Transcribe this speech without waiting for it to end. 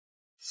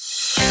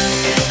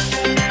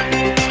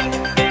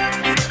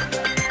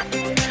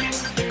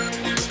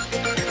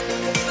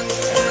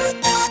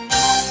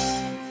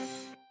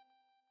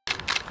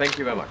Thank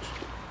you very much.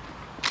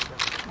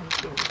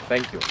 Thank you.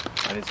 Thank you.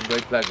 And it's a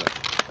great pleasure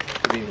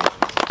to be here.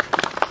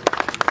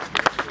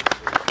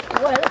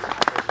 Well,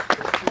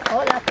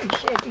 all I can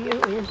say to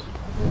you is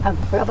I'm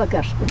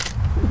flabbergasted.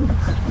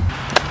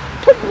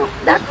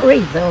 That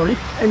Reid though,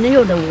 and the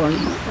other one,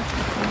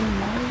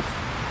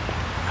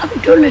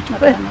 I've done it for,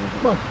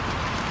 well,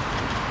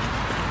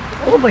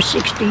 over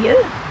 60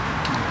 years.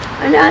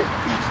 And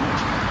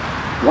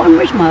one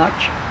was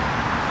March,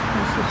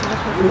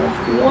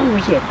 one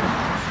was April.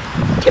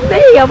 To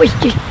me, I was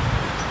just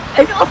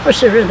an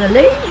officer of the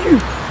Legion,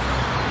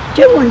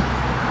 doing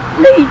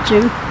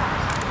Legion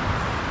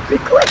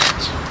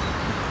requests.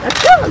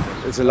 That's all.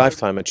 It's a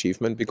lifetime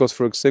achievement because,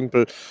 for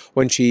example,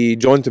 when she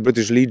joined the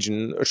British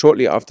Legion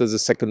shortly after the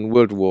Second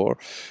World War,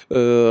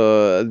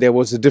 there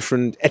was a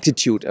different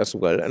attitude as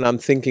well. And I'm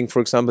thinking,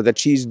 for example, that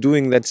she's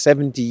doing that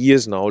 70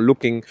 years now,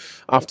 looking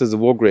after the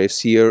war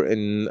graves here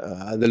in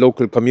the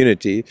local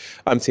community.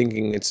 I'm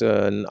thinking it's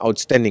an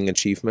outstanding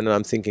achievement, and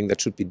I'm thinking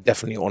that should be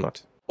definitely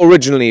honored.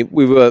 Originally,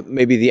 we were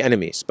maybe the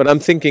enemies, but I'm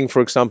thinking,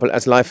 for example,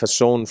 as life has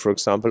shown, for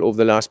example, over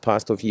the last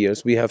past of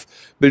years, we have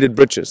built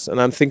bridges,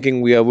 and I'm thinking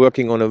we are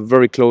working on a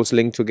very close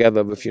link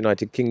together with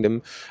United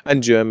Kingdom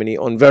and Germany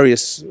on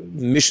various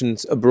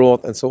missions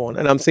abroad and so on.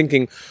 And I'm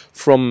thinking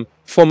from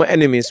former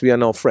enemies, we are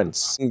now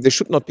friends. They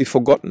should not be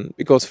forgotten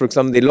because, for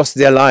example, they lost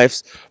their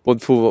lives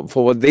for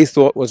what they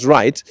thought was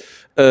right.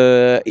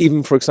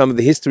 Even, for example,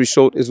 the history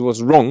showed it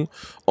was wrong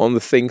on the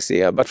things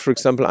there. But, for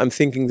example, I'm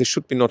thinking they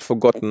should be not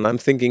forgotten. I'm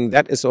thinking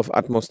that is of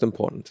utmost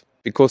importance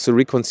because the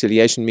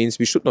reconciliation means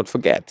we should not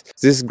forget.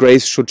 This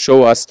grace should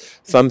show us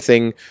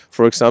something,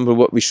 for example,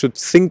 what we should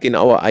think in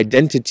our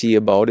identity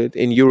about it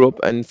in Europe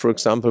and, for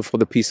example, for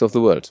the peace of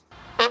the world.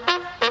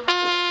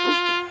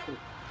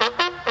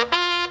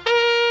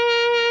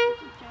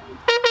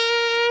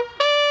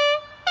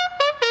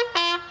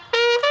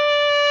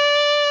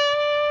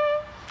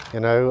 You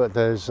know,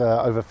 there's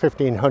over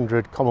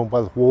 1,500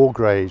 Commonwealth war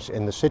graves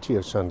in the city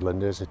of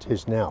Sunderland as it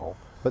is now.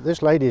 But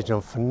this lady has done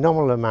a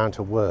phenomenal amount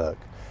of work.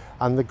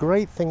 And the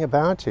great thing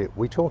about it,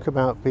 we talk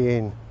about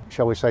being,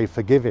 shall we say,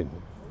 forgiving.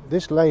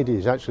 This lady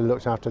has actually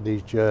looked after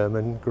these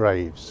German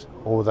graves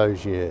all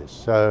those years.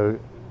 So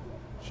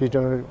she's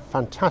done a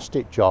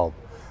fantastic job.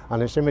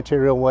 And it's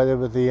immaterial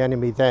whether the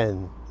enemy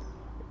then,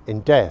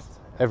 in death,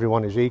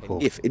 everyone is equal.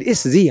 If it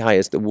is the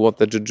highest award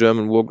that the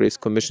German War Graves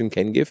Commission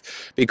can give,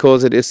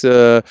 because it is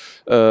a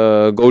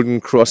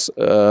Golden Cross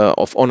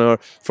of Honor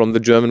from the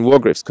German War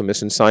Graves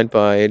Commission, signed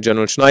by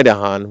General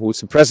Schneiderhan, who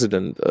is the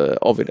president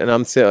of it.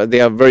 And they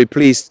are very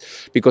pleased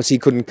because he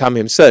couldn't come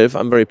himself.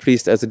 I'm very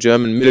pleased as a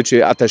German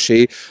military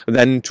attaché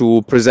then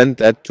to present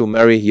that to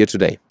Mary here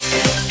today.